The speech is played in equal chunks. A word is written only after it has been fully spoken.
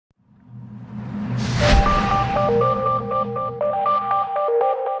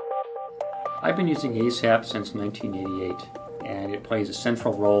I've been using ASAP since 1988, and it plays a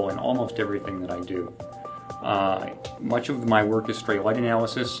central role in almost everything that I do. Much of my work is straight light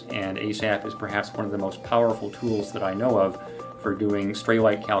analysis, and ASAP is perhaps one of the most powerful tools that I know of for doing straight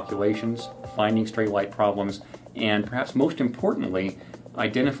light calculations, finding straight light problems, and perhaps most importantly,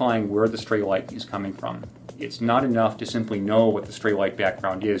 identifying where the straight light is coming from. It's not enough to simply know what the straight light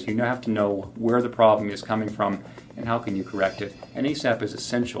background is. You have to know where the problem is coming from and how can you correct it. And ASAP is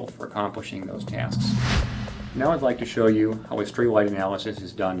essential for accomplishing those tasks. Now I'd like to show you how a straight light analysis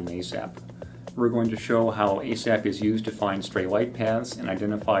is done in ASAP. We're going to show how ASAP is used to find straight light paths and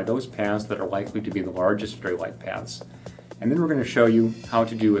identify those paths that are likely to be the largest straight light paths. And then we're going to show you how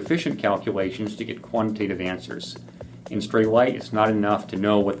to do efficient calculations to get quantitative answers. In straight light, it's not enough to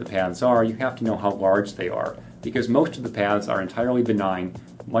know what the paths are, you have to know how large they are, because most of the paths are entirely benign,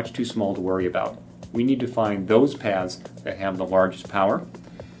 much too small to worry about. We need to find those paths that have the largest power,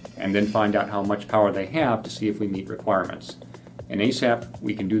 and then find out how much power they have to see if we meet requirements. In ASAP,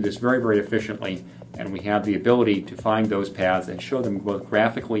 we can do this very, very efficiently, and we have the ability to find those paths and show them both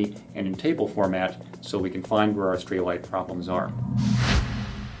graphically and in table format so we can find where our straight light problems are.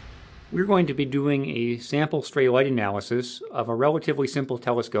 We're going to be doing a sample straight light analysis of a relatively simple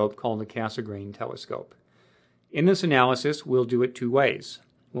telescope called the Cassegrain telescope. In this analysis, we'll do it two ways.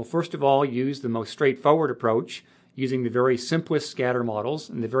 We'll first of all use the most straightforward approach, using the very simplest scatter models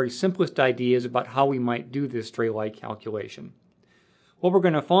and the very simplest ideas about how we might do this straight light calculation. What we're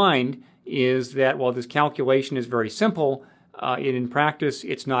going to find is that while this calculation is very simple, in practice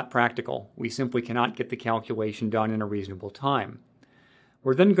it's not practical. We simply cannot get the calculation done in a reasonable time.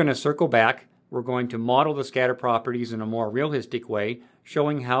 We're then going to circle back. We're going to model the scatter properties in a more realistic way,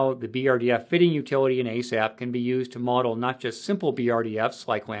 showing how the BRDF fitting utility in ASAP can be used to model not just simple BRDFs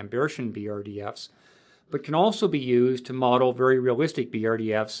like Lambertian BRDFs, but can also be used to model very realistic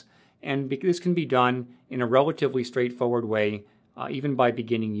BRDFs, and this can be done in a relatively straightforward way, even by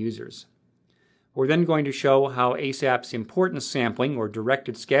beginning users. We're then going to show how ASAP's importance sampling or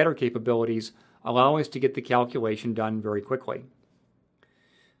directed scatter capabilities allow us to get the calculation done very quickly.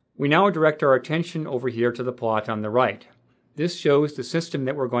 We now direct our attention over here to the plot on the right. This shows the system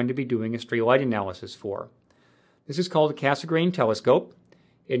that we're going to be doing a straight light analysis for. This is called a Cassegrain telescope.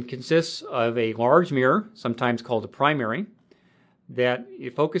 It consists of a large mirror, sometimes called a primary, that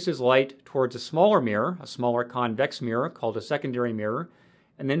it focuses light towards a smaller mirror, a smaller convex mirror called a secondary mirror,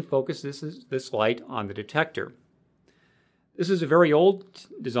 and then focuses this light on the detector. This is a very old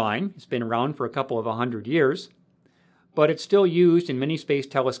design. It's been around for a couple of 100 years. But it's still used in many space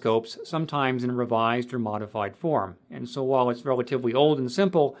telescopes, sometimes in a revised or modified form. And so while it's relatively old and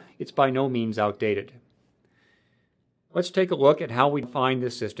simple, it's by no means outdated. Let's take a look at how we find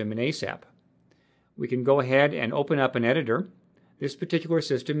this system in ASAP. We can go ahead and open up an editor. This particular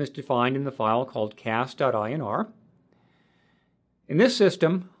system is defined in the file called cas.inr. In this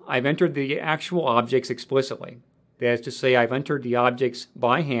system, I've entered the actual objects explicitly. That is to say, I've entered the objects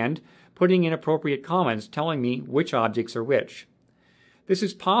by hand, putting in appropriate comments telling me which objects are which. This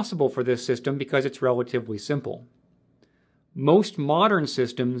is possible for this system because it's relatively simple. Most modern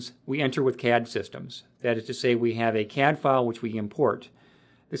systems we enter with CAD systems. That is to say, we have a CAD file which we import.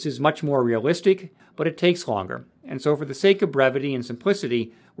 This is much more realistic, but it takes longer. And so for the sake of brevity and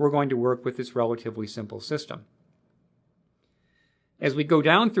simplicity, we're going to work with this relatively simple system. As we go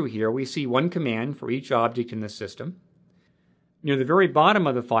down through here, we see one command for each object in the system. Near the very bottom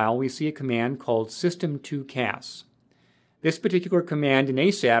of the file, we see a command called system2cas. This particular command in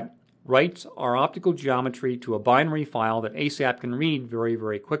ASAP writes our optical geometry to a binary file that ASAP can read very,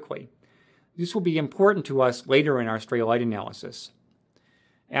 very quickly. This will be important to us later in our straight light analysis.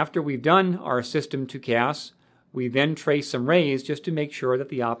 After we've done our system2cas, we then trace some rays just to make sure that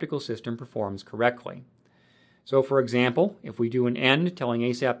the optical system performs correctly. So for example, if we do an end telling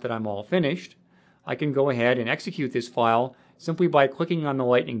ASAP that I'm all finished, I can go ahead and execute this file simply by clicking on the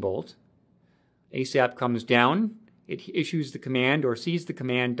lightning bolt. ASAP comes down, it issues the command or sees the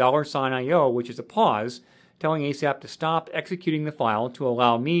command $IO, which is a pause, telling ASAP to stop executing the file to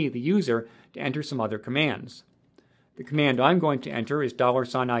allow me, the user, to enter some other commands. The command I'm going to enter is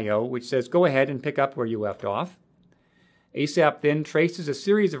 $IO, which says go ahead and pick up where you left off. ASAP then traces a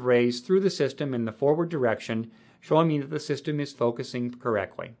series of rays through the system in the forward direction, showing me that the system is focusing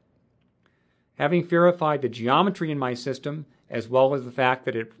correctly. Having verified the geometry in my system, as well as the fact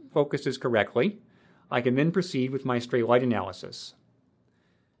that it focuses correctly, I can then proceed with my straight light analysis.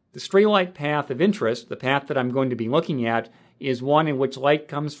 The straight light path of interest, the path that I'm going to be looking at, is one in which light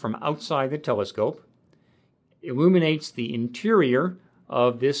comes from outside the telescope, illuminates the interior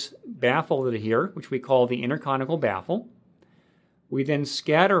of this baffle here, which we call the interconical baffle, We then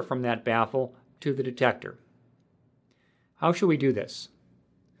scatter from that baffle to the detector. How should we do this?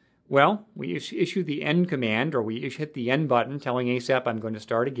 Well, we issue the end command, or we hit the end button telling ASAP I'm going to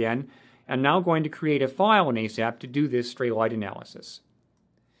start again, and now going to create a file in ASAP to do this stray light analysis.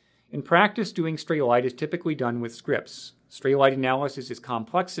 In practice, doing stray light is typically done with scripts. Stray light analysis is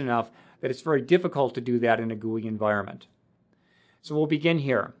complex enough that it's very difficult to do that in a GUI environment. So we'll begin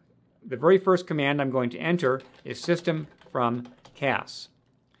here. The very first command I'm going to enter is system from cas.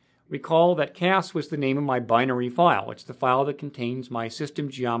 Recall that cas was the name of my binary file. It's the file that contains my system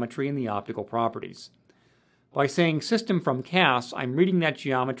geometry and the optical properties. By saying system from cas, I'm reading that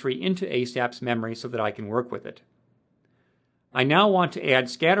geometry into ASAP's memory so that I can work with it. I now want to add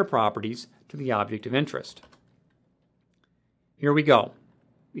scatter properties to the object of interest. Here we go.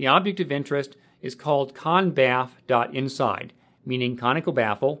 The object of interest is called conbaff.inside, meaning conical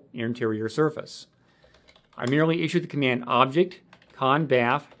baffle, interior surface. I merely issue the command object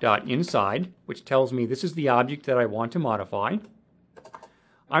conbaff.inside, which tells me this is the object that I want to modify.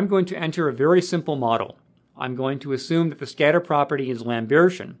 I'm going to enter a very simple model. I'm going to assume that the scatter property is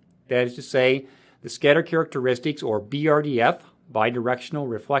Lambertian, that is to say, the scatter characteristics, or BRDF, bidirectional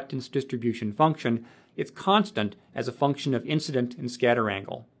reflectance distribution function, is constant as a function of incident and scatter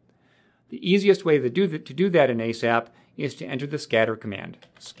angle. The easiest way to do that in ASAP is to enter the scatter command.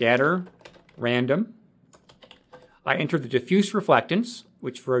 Scatter random. I enter the diffuse reflectance,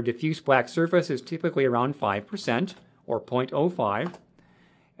 which for a diffuse black surface is typically around 5%, or 0.05,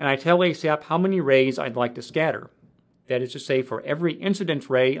 and I tell ASAP how many rays I'd like to scatter. That is to say, for every incident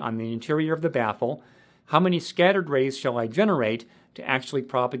ray on the interior of the baffle, how many scattered rays shall I generate to actually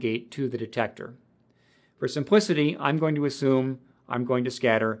propagate to the detector? For simplicity, I'm going to assume I'm going to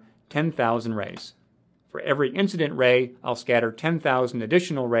scatter 10,000 rays. For every incident ray, I'll scatter 10,000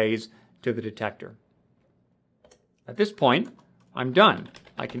 additional rays to the detector. At this point, I'm done.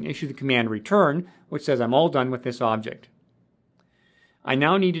 I can issue the command return, which says I'm all done with this object. I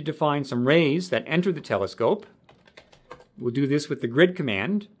now need to define some rays that enter the telescope. We'll do this with the grid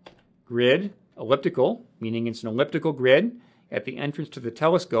command. Grid, elliptical, meaning it's an elliptical grid at the entrance to the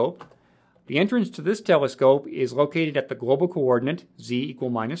telescope. The entrance to this telescope is located at the global coordinate z =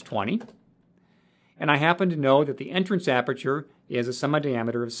 -20. And I happen to know that the entrance aperture is a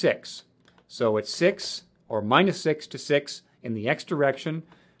semi-diameter of 6. So it's 6, or -6 to 6 in the x direction,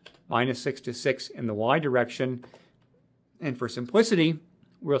 -6 to 6 in the y direction. And for simplicity,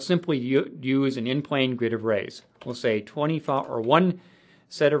 we'll simply use an in-plane grid of rays. We'll say 25, or one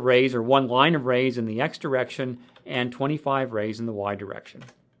set of rays, or one line of rays in the x direction, and 25 rays in the y direction.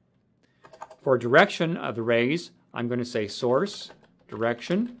 For direction of the rays, I'm going to say source,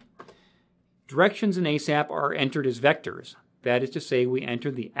 direction. Directions in ASAP are entered as vectors. That is to say, we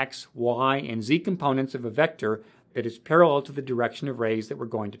enter the x, y, and z components of a vector that is parallel to the direction of rays that we're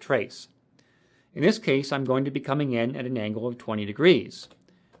going to trace. In this case, I'm going to be coming in at an angle of 20 degrees.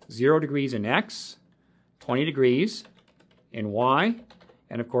 0 degrees in x, 20 degrees in y,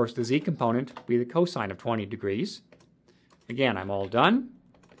 and of course the z component will be the cosine of 20 degrees. Again, I'm all done.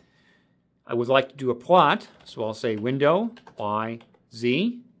 I would like to do a plot, so I'll say window, y,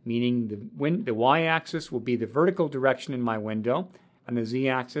 z, meaning the y-axis will be the vertical direction in my window, and the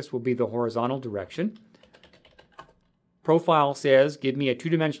z-axis will be the horizontal direction. Profile says, give me a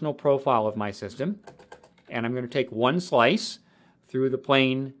two-dimensional profile of my system, and I'm going to take one slice through the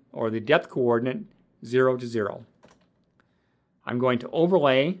plane, or the depth coordinate, 0 to 0. I'm going to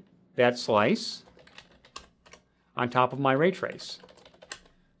overlay that slice on top of my ray trace.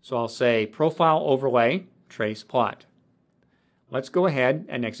 So I'll say profile overlay trace plot. Let's go ahead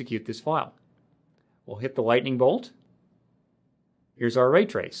and execute this file. We'll hit the lightning bolt. Here's our ray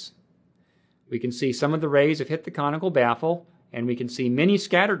trace. We can see some of the rays have hit the conical baffle, and we can see many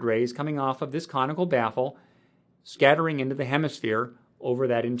scattered rays coming off of this conical baffle, scattering into the hemisphere over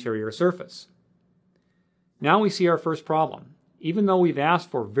that interior surface. Now we see our first problem. Even though we've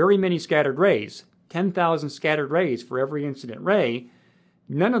asked for very many scattered rays, 10,000 scattered rays for every incident ray,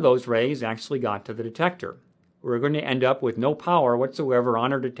 none of those rays actually got to the detector. We're going to end up with no power whatsoever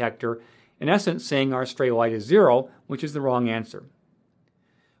on our detector, in essence saying our stray light is 0, which is the wrong answer.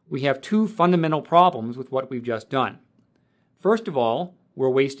 We have two fundamental problems with what we've just done. First of all, we're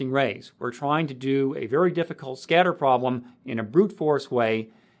wasting rays. We're trying to do a very difficult scatter problem in a brute force way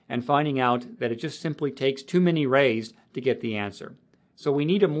and finding out that it just simply takes too many rays to get the answer. So we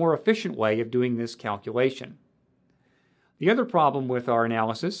need a more efficient way of doing this calculation. The other problem with our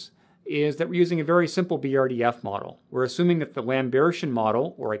analysis is that we're using a very simple BRDF model. We're assuming that the Lambertian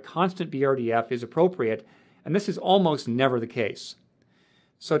model, or a constant BRDF, is appropriate, and this is almost never the case.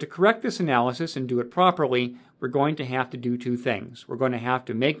 So to correct this analysis and do it properly, we're going to have to do two things. We're going to have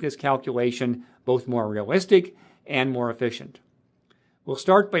to make this calculation both more realistic and more efficient. We'll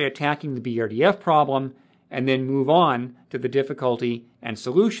start by attacking the BRDF problem and then move on to the difficulty and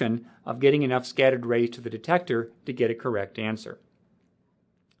solution of getting enough scattered rays to the detector to get a correct answer.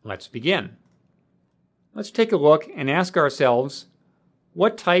 Let's begin. Let's take a look and ask ourselves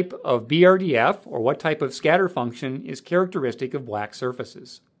what type of BRDF or what type of scatter function is characteristic of black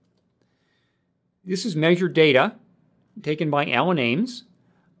surfaces. This is measured data taken by Alan Ames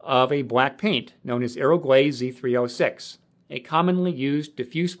of a black paint known as Aeroglaze Z306, a commonly used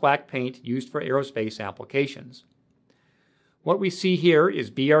diffuse black paint used for aerospace applications. What we see here is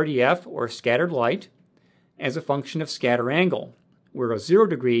BRDF, or scattered light, as a function of scatter angle, where 0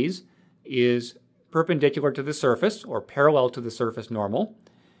 degrees is perpendicular to the surface, or parallel to the surface normal,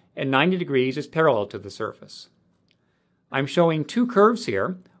 and 90 degrees is parallel to the surface. I'm showing two curves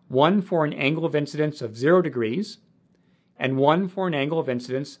here, one for an angle of incidence of 0 degrees, and one for an angle of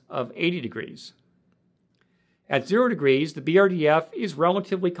incidence of 80 degrees. At 0 degrees, the BRDF is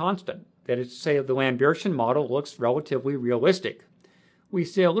relatively constant. That is to say, the Lambertian model looks relatively realistic. We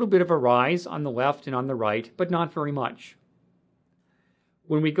see a little bit of a rise on the left and on the right, but not very much.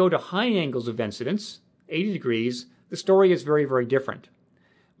 When we go to high angles of incidence, 80 degrees, the story is very, very different.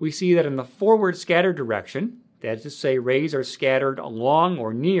 We see that in the forward scatter direction, that is to say, rays are scattered along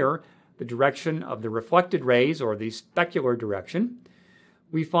or near the direction of the reflected rays, or the specular direction,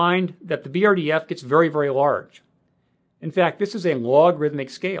 we find that the BRDF gets very, very large. In fact, this is a logarithmic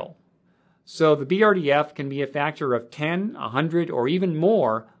scale. So the BRDF can be a factor of 10, 100, or even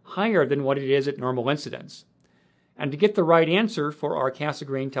more higher than what it is at normal incidence. And to get the right answer for our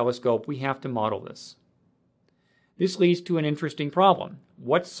Cassegrain telescope, we have to model this. This leads to an interesting problem.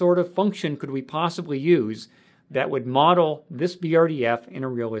 What sort of function could we possibly use that would model this BRDF in a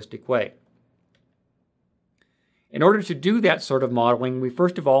realistic way? In order to do that sort of modeling, we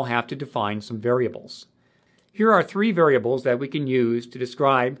first of all have to define some variables. Here are three variables that we can use to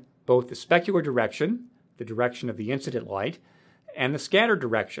describe both the specular direction, the direction of the incident light, and the scatter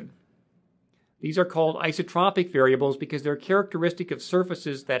direction. These are called isotropic variables because they're characteristic of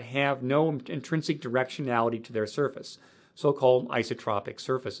surfaces that have no intrinsic directionality to their surface, so-called isotropic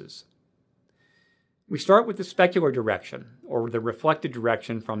surfaces. We start with the specular direction, or the reflected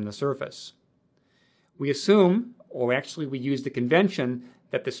direction from the surface. We assume, or actually we use the convention,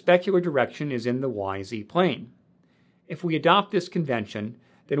 that the specular direction is in the YZ plane. If we adopt this convention,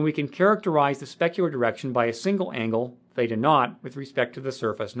 then we can characterize the specular direction by a single angle, theta naught, with respect to the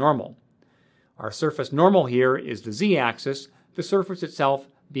surface normal. Our surface normal here is the z-axis, the surface itself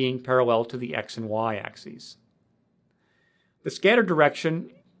being parallel to the x and y axes. The scatter direction,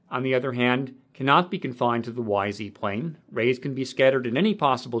 on the other hand, cannot be confined to the YZ plane. Rays can be scattered in any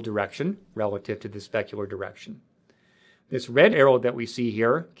possible direction relative to the specular direction. This red arrow that we see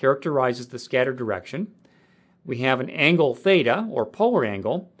here characterizes the scatter direction. We have an angle theta, or polar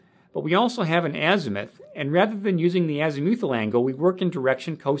angle, but we also have an azimuth, and rather than using the azimuthal angle, we work in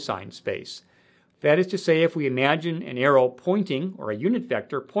direction cosine space. That is to say, if we imagine an arrow pointing, or a unit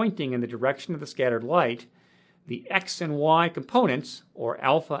vector pointing in the direction of the scattered light, the x and y components, or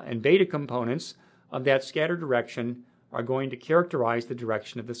alpha and beta components, of that scatter direction are going to characterize the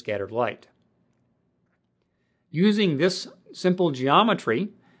direction of the scattered light. Using this simple geometry,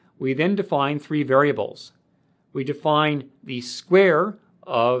 we then define three variables. We define the square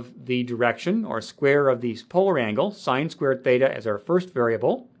of the direction, or square of the polar angle, sine squared theta, as our first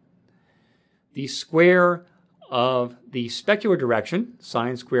variable. The square of the specular direction,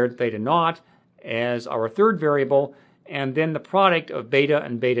 sine squared theta naught, as our third variable, and then the product of beta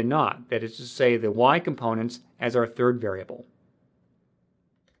and beta naught, that is to say the y components, as our third variable.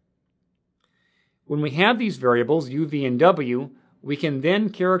 When we have these variables, u, v, and w, we can then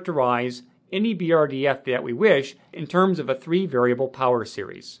characterize any BRDF that we wish in terms of a three-variable power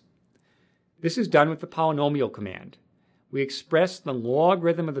series. This is done with the polynomial command. We express the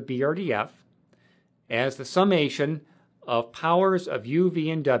logarithm of the BRDF as the summation of powers of u, v,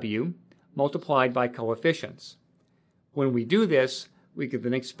 and w multiplied by coefficients. When we do this, we can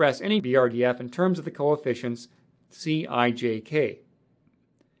then express any BRDF in terms of the coefficients c, I, j, k.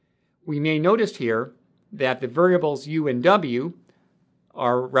 We may notice here that the variables u and w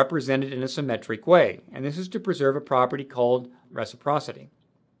are represented in a symmetric way, and this is to preserve a property called reciprocity.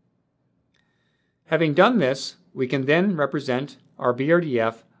 Having done this, we can then represent our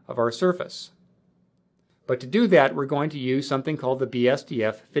BRDF of our surface. But to do that, we're going to use something called the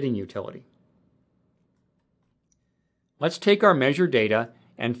BSDF fitting utility. Let's take our measured data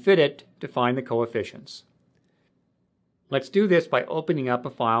and fit it to find the coefficients. Let's do this by opening up a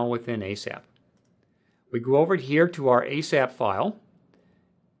file within ASAP. We go over here to our ASAP file.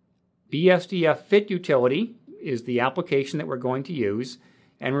 BSDF fit utility is the application that we're going to use,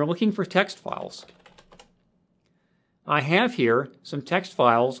 and we're looking for text files. I have here some text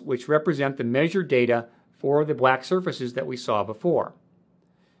files which represent the measured data for the black surfaces that we saw before.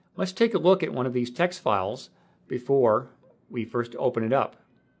 Let's take a look at one of these text files before we first open it up.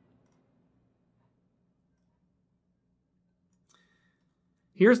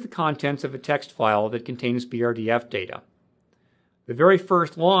 Here's the contents of a text file that contains BRDF data. The very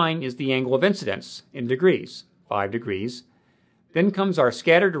first line is the angle of incidence in degrees, 5 degrees. Then comes our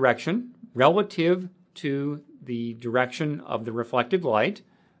scatter direction relative to the direction of the reflected light.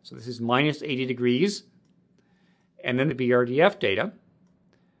 So this is minus 80 degrees. And then the BRDF data,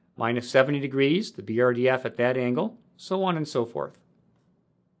 minus 70 degrees, the BRDF at that angle, so on and so forth.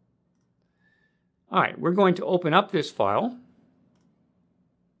 All right, we're going to open up this file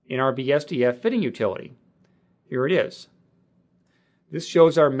in our BSDF fitting utility. Here it is. This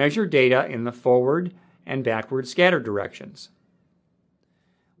shows our measured data in the forward and backward scatter directions.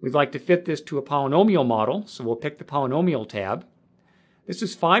 We'd like to fit this to a polynomial model, so we'll pick the polynomial tab. This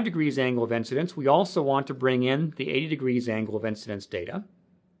is 5 degrees angle of incidence. We also want to bring in the 80 degrees angle of incidence data.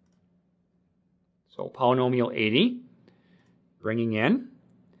 So polynomial 80, bringing in,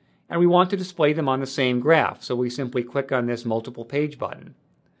 and we want to display them on the same graph, so we simply click on this multiple page button.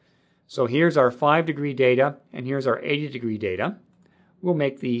 So here's our 5 degree data, and here's our 80 degree data. We'll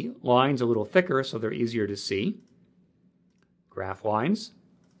make the lines a little thicker so they're easier to see. Graph lines.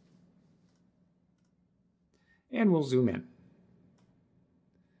 And we'll zoom in.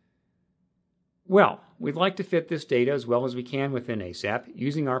 Well, we'd like to fit this data as well as we can within ASAP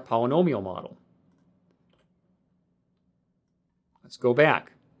using our polynomial model. Let's go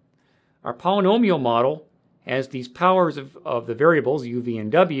back. Our polynomial model has these powers of the variables, u, v,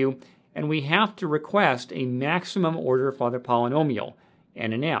 and w, and we have to request a maximum order for the polynomial,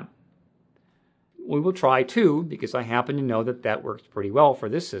 n and m. We will try 2 because I happen to know that that works pretty well for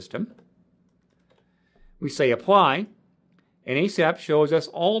this system. We say apply, and ASAP shows us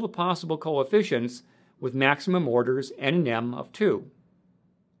all the possible coefficients with maximum orders n and m of 2.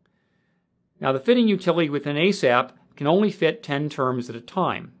 Now the fitting utility within ASAP can only fit 10 terms at a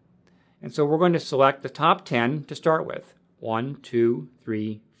time. And so we're going to select the top 10 to start with. 1, 2,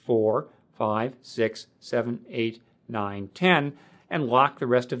 3, 4, 5, 6, 7, 8, 9, 10, and lock the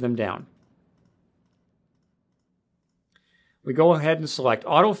rest of them down. We go ahead and select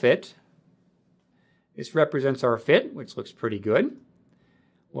Auto Fit. This represents our fit, which looks pretty good.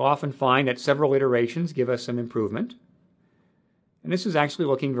 We'll often find that several iterations give us some improvement. And this is actually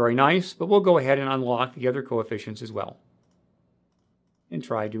looking very nice, but we'll go ahead and unlock the other coefficients as well and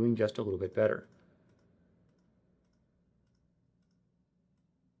try doing just a little bit better.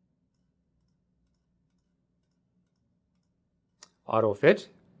 Auto fit.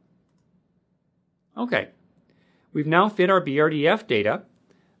 Okay, we've now fit our BRDF data.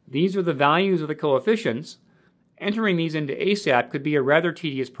 These are the values of the coefficients. Entering these into ASAP could be a rather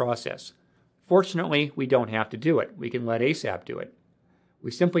tedious process. Fortunately, we don't have to do it. We can let ASAP do it.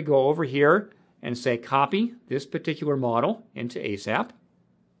 We simply go over here and say copy this particular model into ASAP.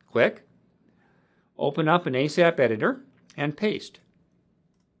 Click. Open up an ASAP editor and paste.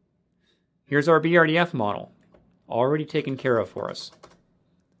 Here's our BRDF model, already taken care of for us.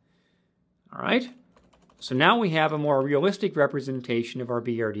 All right. So now we have a more realistic representation of our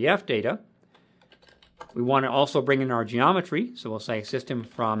BRDF data. We want to also bring in our geometry, so we'll say system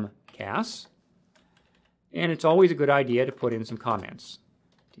from CAS. And it's always a good idea to put in some comments.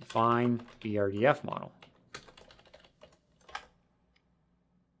 Define BRDF model.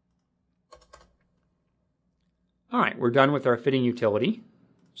 All right, we're done with our fitting utility,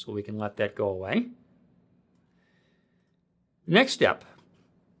 so we can let that go away. Next step.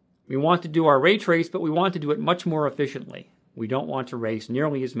 We want to do our ray trace, but we want to do it much more efficiently. We don't want to race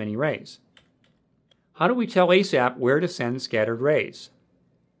nearly as many rays. How do we tell ASAP where to send scattered rays?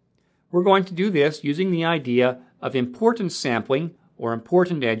 We're going to do this using the idea of importance sampling or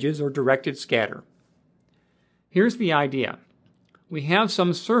important edges or directed scatter. Here's the idea. We have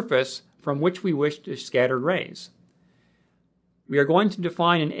some surface from which we wish to scatter rays. We are going to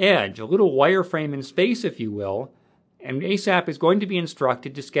define an edge, a little wireframe in space, if you will, and ASAP is going to be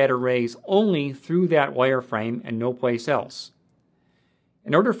instructed to scatter rays only through that wireframe and no place else.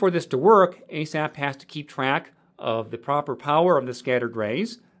 In order for this to work, ASAP has to keep track of the proper power of the scattered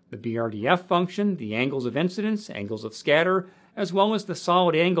rays, the BRDF function, the angles of incidence, angles of scatter, as well as the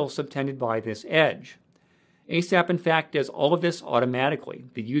solid angle subtended by this edge. ASAP, in fact, does all of this automatically.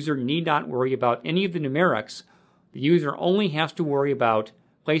 The user need not worry about any of the numerics. The user only has to worry about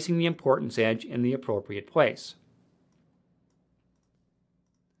placing the importance edge in the appropriate place.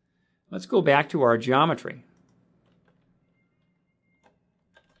 Let's go back to our geometry.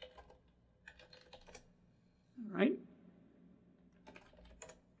 All right.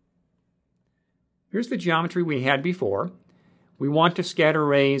 Here's the geometry we had before. We want to scatter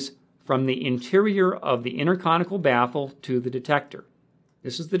rays from the interior of the inner conical baffle to the detector.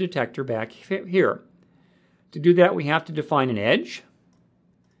 This is the detector back here. To do that, we have to define an edge.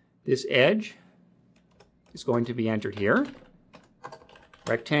 This edge is going to be entered here.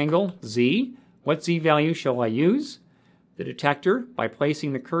 Rectangle Z. What Z value shall I use? The detector, by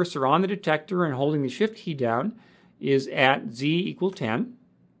placing the cursor on the detector and holding the Shift key down, is at Z equal 10.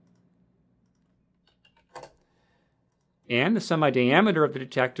 And the semi-diameter of the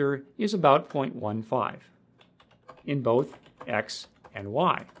detector is about 0.15 in both X and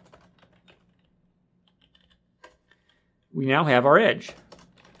Y. We now have our edge.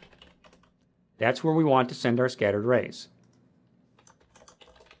 That's where we want to send our scattered rays.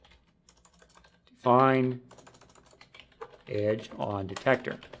 Define edge on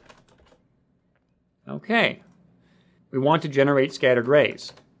detector. Okay. We want to generate scattered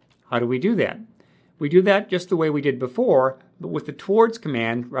rays. How do we do that? We do that just the way we did before, but with the towards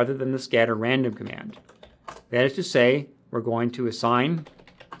command rather than the scatter random command. That is to say, we're going to assign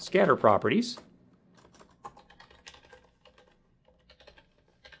scatter properties.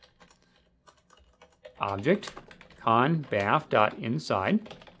 Object con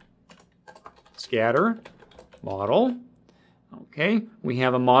baff.inside scatter model. Okay, we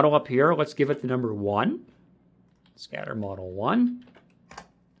have a model up here. Let's give it the number 1. Scatter model 1.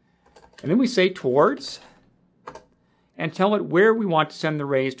 And then we say towards and tell it where we want to send the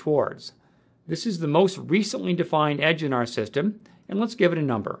rays towards. This is the most recently defined edge in our system, and let's give it a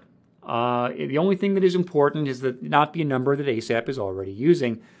number. The only thing that is important is that it not be a number that ASAP is already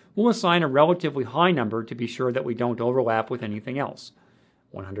using. We'll assign a relatively high number to be sure that we don't overlap with anything else.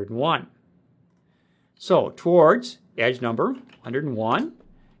 101. So towards edge number 101,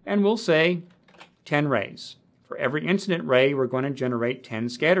 and we'll say 10 rays. For every incident ray, we're going to generate 10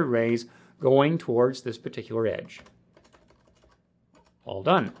 scattered rays going towards this particular edge. All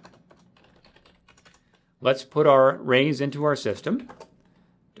done. Let's put our rays into our system.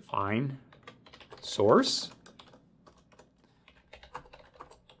 Define source.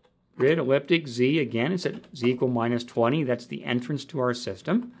 Grid elliptic Z, again, it's at Z equal minus 20. That's the entrance to our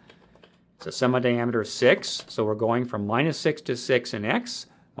system. It's a semi-diameter 6, so we're going from minus 6 to 6 in X,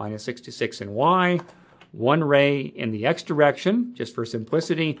 minus 6 to 6 in Y, 1 ray in the X direction, just for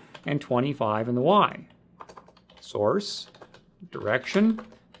simplicity, and 25 in the Y. Source, direction,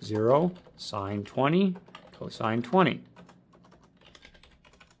 0, sine 20, cosine 20.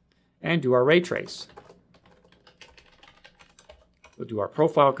 And do our ray trace. We'll do our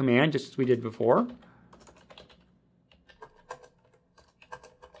profile command just as we did before.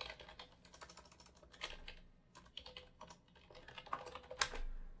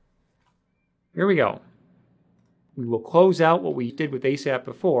 Here we go. We will close out what we did with ASAP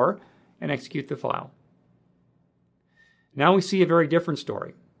before and execute the file. Now we see a very different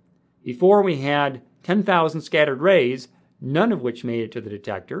story. Before we had 10,000 scattered rays, none of which made it to the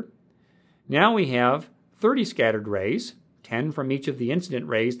detector. Now we have 30 scattered rays, 10 from each of the incident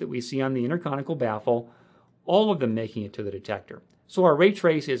rays that we see on the interconical baffle, all of them making it to the detector. So our ray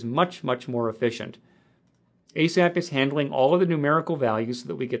trace is much, much more efficient. ASAP is handling all of the numerical values so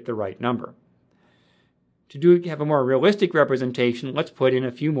that we get the right number. To have a more realistic representation, let's put in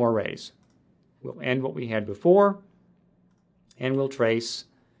a few more rays. We'll end what we had before, and we'll trace,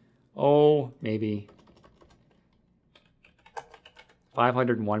 maybe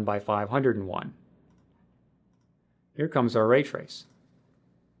 501 by 501. Here comes our ray trace.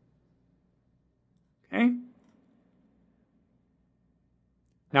 Okay.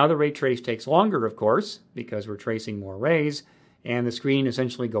 Now the ray trace takes longer, of course, because we're tracing more rays, and the screen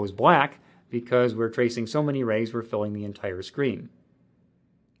essentially goes black because we're tracing so many rays we're filling the entire screen.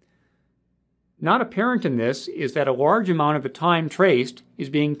 Not apparent in this is that a large amount of the time traced is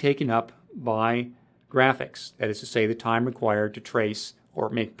being taken up by graphics. That is to say, the time required to trace or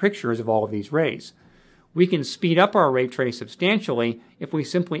make pictures of all of these rays. We can speed up our ray trace substantially if we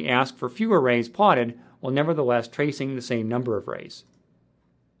simply ask for fewer rays plotted while nevertheless tracing the same number of rays.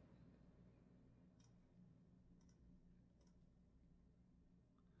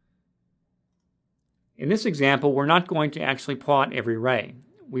 In this example, we're not going to actually plot every ray.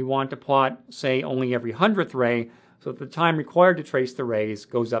 We want to plot, say, only every 100th ray so that the time required to trace the rays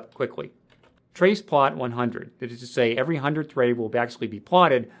goes up quickly. Trace plot 100. That is to say, every 100th ray will actually be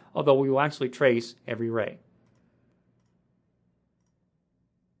plotted, although we will actually trace every ray.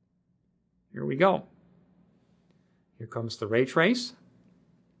 Here we go. Here comes the ray trace.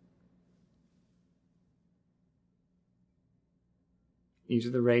 These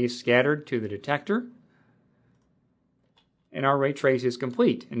are the rays scattered to the detector. And our ray trace is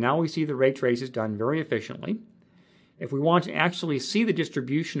complete. And now we see the ray trace is done very efficiently. If we want to actually see the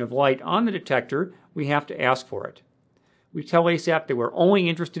distribution of light on the detector, we have to ask for it. We tell ASAP that we're only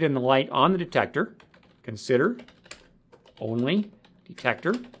interested in the light on the detector. Consider only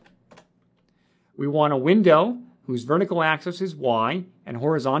detector. We want a window whose vertical axis is Y and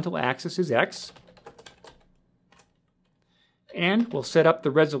horizontal axis is X. And we'll set up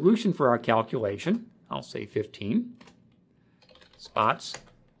the resolution for our calculation. I'll say 15. Spots,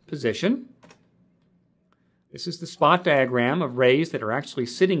 position. This is the spot diagram of rays that are actually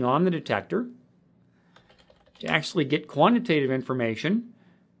sitting on the detector. To actually get quantitative information,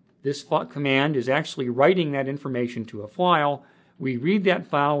 this command is actually writing that information to a file. We read that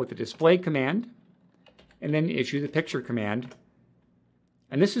file with the display command and then issue the picture command.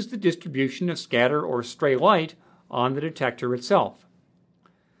 And this is the distribution of scatter or stray light on the detector itself.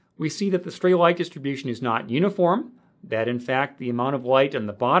 We see that the stray light distribution is not uniform, that in fact the amount of light on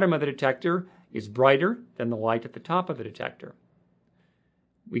the bottom of the detector is brighter than the light at the top of the detector.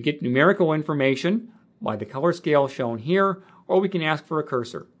 We get numerical information by the color scale shown here, or we can ask for a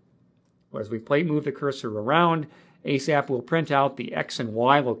cursor. As we move the cursor around, ASAP will print out the X and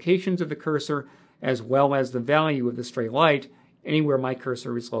Y locations of the cursor as well as the value of the stray light anywhere my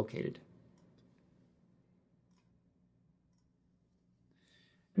cursor is located.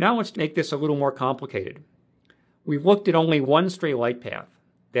 Now let's make this a little more complicated. We've looked at only one stray light path,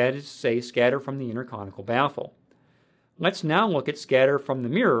 that is to say scatter from the inner conical baffle. Let's now look at scatter from the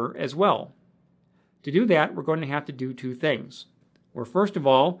mirror as well. To do that, we're going to have to do two things. We're first of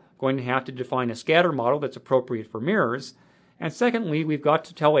all going to have to define a scatter model that's appropriate for mirrors, and secondly, we've got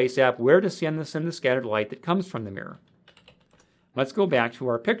to tell ASAP where to send the scattered light that comes from the mirror. Let's go back to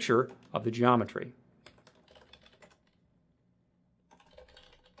our picture of the geometry.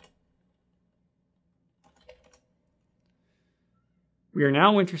 We are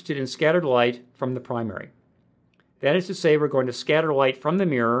now interested in scattered light from the primary. That is to say, we're going to scatter light from the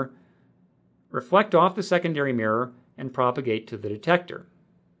mirror, reflect off the secondary mirror, and propagate to the detector.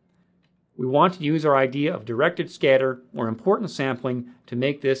 We want to use our idea of directed scatter or importance sampling to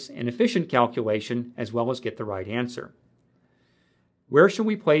make this an efficient calculation as well as get the right answer. Where should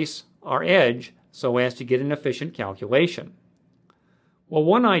we place our edge so as to get an efficient calculation? Well,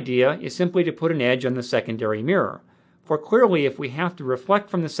 one idea is simply to put an edge on the secondary mirror. For clearly, if we have to reflect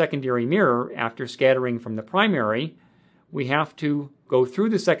from the secondary mirror after scattering from the primary, we have to go through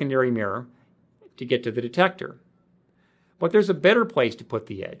the secondary mirror to get to the detector. But there's a better place to put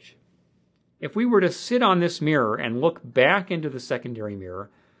the edge. If we were to sit on this mirror and look back into the secondary mirror,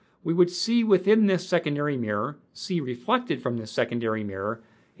 we would see within this secondary mirror, see reflected from this secondary mirror,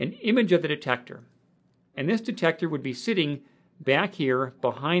 an image of the detector. And this detector would be sitting back here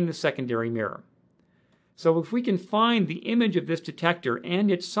behind the secondary mirror. So if we can find the image of this detector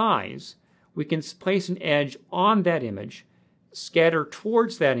and its size, we can place an edge on that image, scatter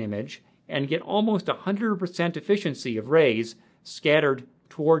towards that image, and get almost 100% efficiency of rays scattered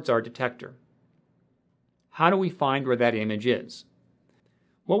towards our detector. How do we find where that image is?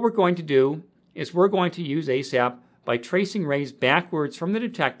 What we're going to do is we're going to use ASAP by tracing rays backwards from the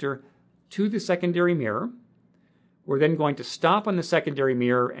detector to the secondary mirror. We're then going to stop on the secondary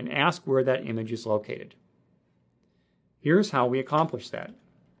mirror and ask where that image is located. Here's how we accomplish that.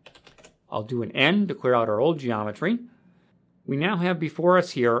 I'll do an N to clear out our old geometry. We now have before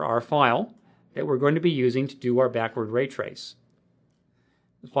us here our file that we're going to be using to do our backward ray trace.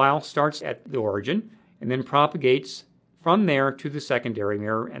 The file starts at the origin and then propagates from there to the secondary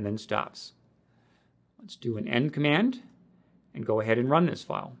mirror and then stops. Let's do an N command and go ahead and run this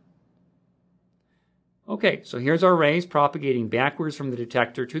file. Okay, so here's our rays propagating backwards from the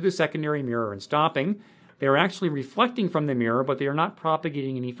detector to the secondary mirror and stopping. They're actually reflecting from the mirror, but they are not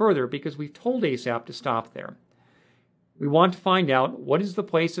propagating any further because we've told ASAP to stop there. We want to find out what is the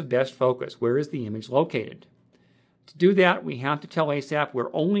place of best focus. Where is the image located? To do that, we have to tell ASAP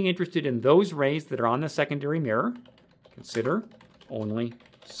we're only interested in those rays that are on the secondary mirror. Consider only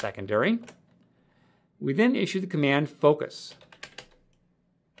secondary. We then issue the command focus.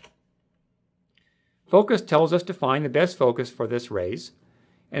 Focus tells us to find the best focus for this rays.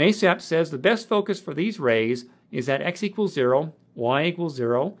 And ASAP says the best focus for these rays is at x equals 0, y equals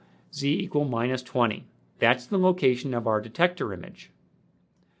 0, z equal minus 20. That's the location of our detector image.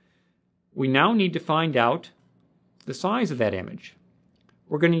 We now need to find out the size of that image.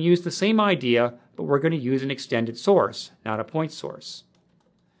 We're going to use the same idea, but we're going to use an extended source, not a point source.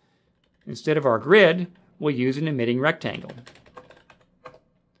 Instead of our grid, we'll use an emitting rectangle.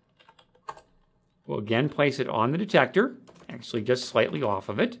 We'll again place it on the detector, actually just slightly off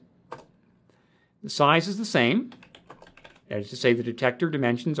of it. The size is the same. That is to say, the detector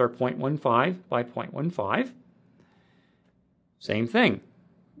dimensions are 0.15 by 0.15. Same thing.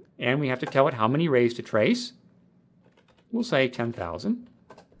 And we have to tell it how many rays to trace. We'll say 10,000.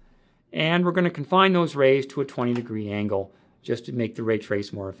 And we're going to confine those rays to a 20-degree angle just to make the ray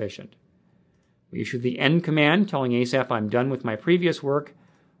trace more efficient. We issue the end command telling ASAP I'm done with my previous work,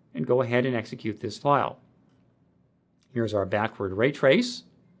 and go ahead and execute this file. Here's our backward ray trace.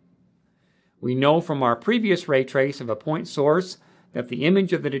 We know from our previous ray trace of a point source that the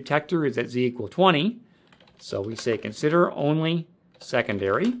image of the detector is at z equal 20. So we say consider only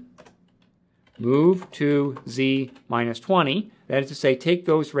secondary. Move to z minus 20. That is to say, take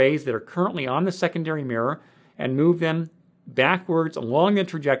those rays that are currently on the secondary mirror and move them backwards along the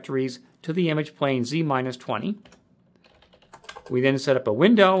trajectories to the image plane z minus 20. We then set up a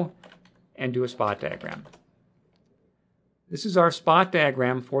window and do a spot diagram. This is our spot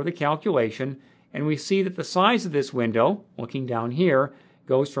diagram for the calculation, and we see that the size of this window, looking down here,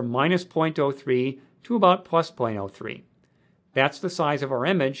 goes from minus 0.03 to about plus 0.03. That's the size of our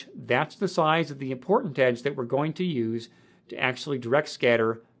image. That's the size of the important edge that we're going to use to actually direct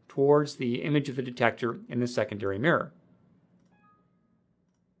scatter towards the image of the detector in the secondary mirror.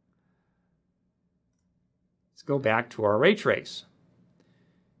 Let's go back to our ray trace.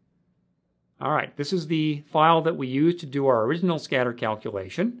 All right, this is the file that we used to do our original scatter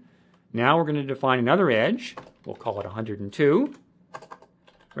calculation. Now we're going to define another edge. We'll call it 102.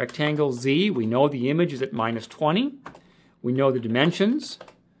 Rectangle Z, we know the image is at minus 20. We know the dimensions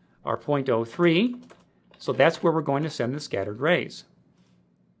are 0.03. So that's where we're going to send the scattered rays.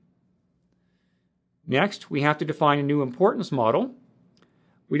 Next, we have to define a new importance model.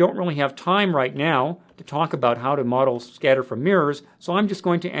 We don't really have time right now to talk about how to model scatter from mirrors, so I'm just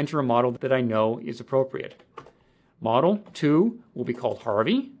going to enter a model that I know is appropriate. Model 2 will be called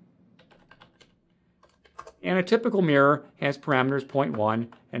Harvey. And a typical mirror has parameters 0.1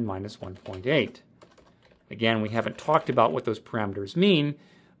 and minus 1.8. Again, we haven't talked about what those parameters mean,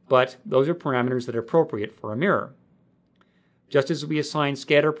 but those are parameters that are appropriate for a mirror. Just as we assign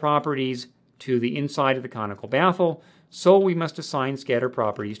scatter properties to the inside of the conical baffle, so we must assign scatter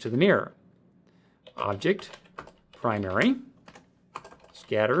properties to the mirror. Object, primary,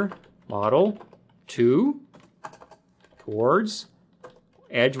 scatter, model, 2, towards,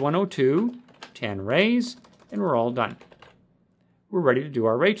 edge 102, 10 rays, and we're all done. We're ready to do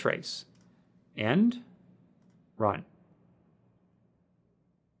our ray trace. End, run.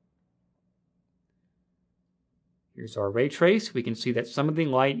 Here's our ray trace. We can see that some of the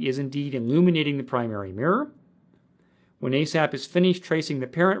light is indeed illuminating the primary mirror. When ASAP is finished tracing the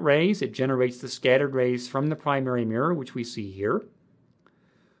parent rays, it generates the scattered rays from the primary mirror, which we see here.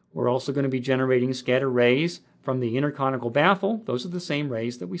 We're also going to be generating scattered rays from the inner conical baffle. Those are the same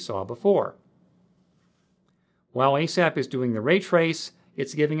rays that we saw before. While ASAP is doing the ray trace,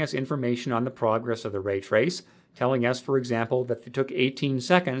 it's giving us information on the progress of the ray trace, telling us, for example, that it took 18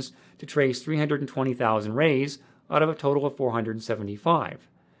 seconds to trace 320,000 rays out of a total of 475.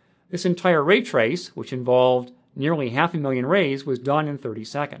 This entire ray trace, which involved nearly 500,000 rays, was done in 30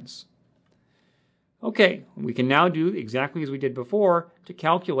 seconds. Okay, we can now do exactly as we did before to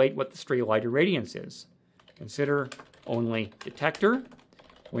calculate what the stray light irradiance is. Consider only detector,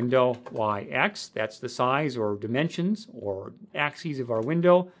 window YX, that's the size or dimensions or axes of our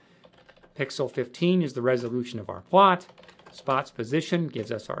window. Pixel 15 is the resolution of our plot. Spot's position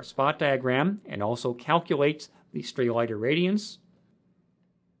gives us our spot diagram and also calculates the stray light irradiance.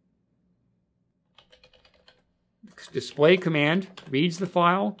 The display command reads the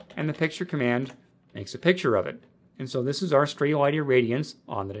file, and the picture command makes a picture of it. And so this is our stray light irradiance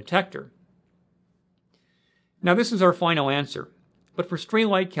on the detector. Now this is our final answer, but for stray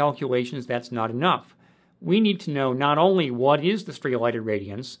light calculations that's not enough. We need to know not only what is the stray light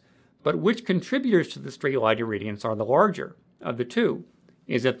irradiance, but which contributors to the stray light irradiance are the larger of the two.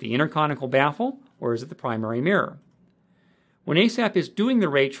 Is it the inner conical baffle, or is it the primary mirror? When ASAP is doing the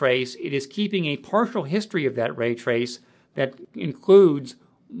ray trace, it is keeping a partial history of that ray trace that includes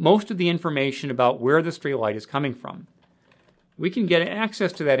most of the information about where the stray light is coming from. We can get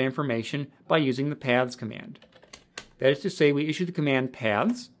access to that information by using the paths command. That is to say, we issue the command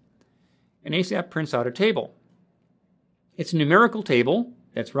paths, and ASAP prints out a table. It's a numerical table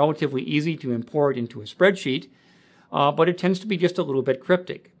that's relatively easy to import into a spreadsheet, but it tends to be just a little bit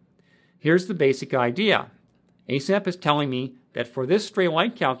cryptic. Here's the basic idea. ASAP is telling me that for this stray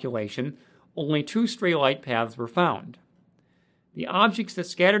light calculation, only 2 stray light paths were found. The objects that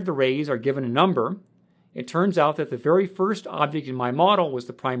scattered the rays are given a number. It turns out that the very first object in my model was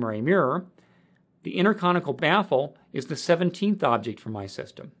the primary mirror. The interconical baffle is the 17th object for my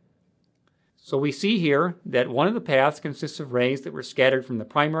system. So we see here that one of the paths consists of rays that were scattered from the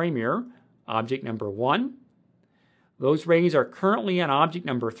primary mirror, object number 1. Those rays are currently on object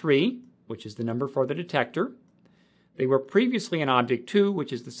number 3, which is the number for the detector. They were previously on object 2,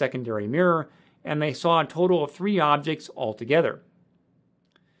 which is the secondary mirror, and they saw a total of 3 objects altogether.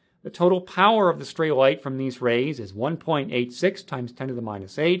 The total power of the stray light from these rays is 1.86 times 10 to the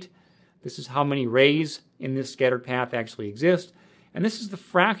minus 8. This is how many rays in this scattered path actually exist, and this is the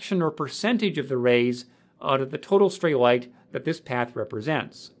fraction or percentage of the rays out of the total stray light that this path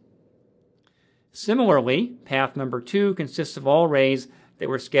represents. Similarly, path number 2 consists of all rays that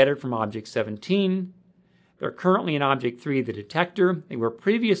were scattered from object 17. They're currently in object 3, the detector. They were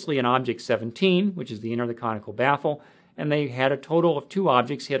previously in object 17, which is the interconical baffle, and they had a total of 2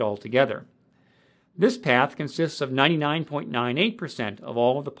 objects hit altogether. This path consists of 99.98% of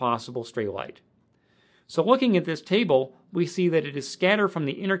all of the possible stray light. So looking at this table, we see that it is scattered from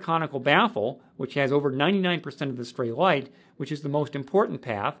the interconical baffle, which has over 99% of the stray light, which is the most important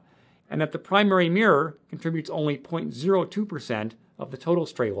path, and that the primary mirror contributes only 0.02% of the total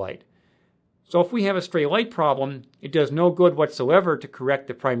stray light. So if we have a stray light problem, it does no good whatsoever to correct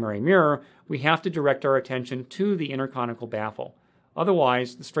the primary mirror. We have to direct our attention to the interconical baffle.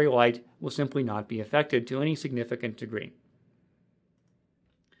 Otherwise, the stray light will simply not be affected to any significant degree.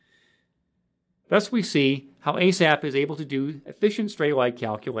 Thus we see how ASAP is able to do efficient stray light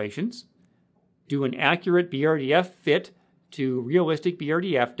calculations, do an accurate BRDF fit to realistic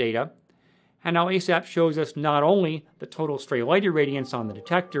BRDF data, and how ASAP shows us not only the total stray light irradiance on the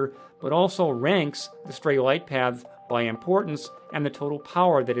detector, but also ranks the stray light paths by importance and the total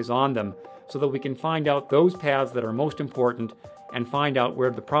power that is on them, so that we can find out those paths that are most important and find out where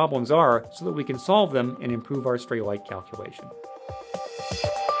the problems are so that we can solve them and improve our stray light calculation.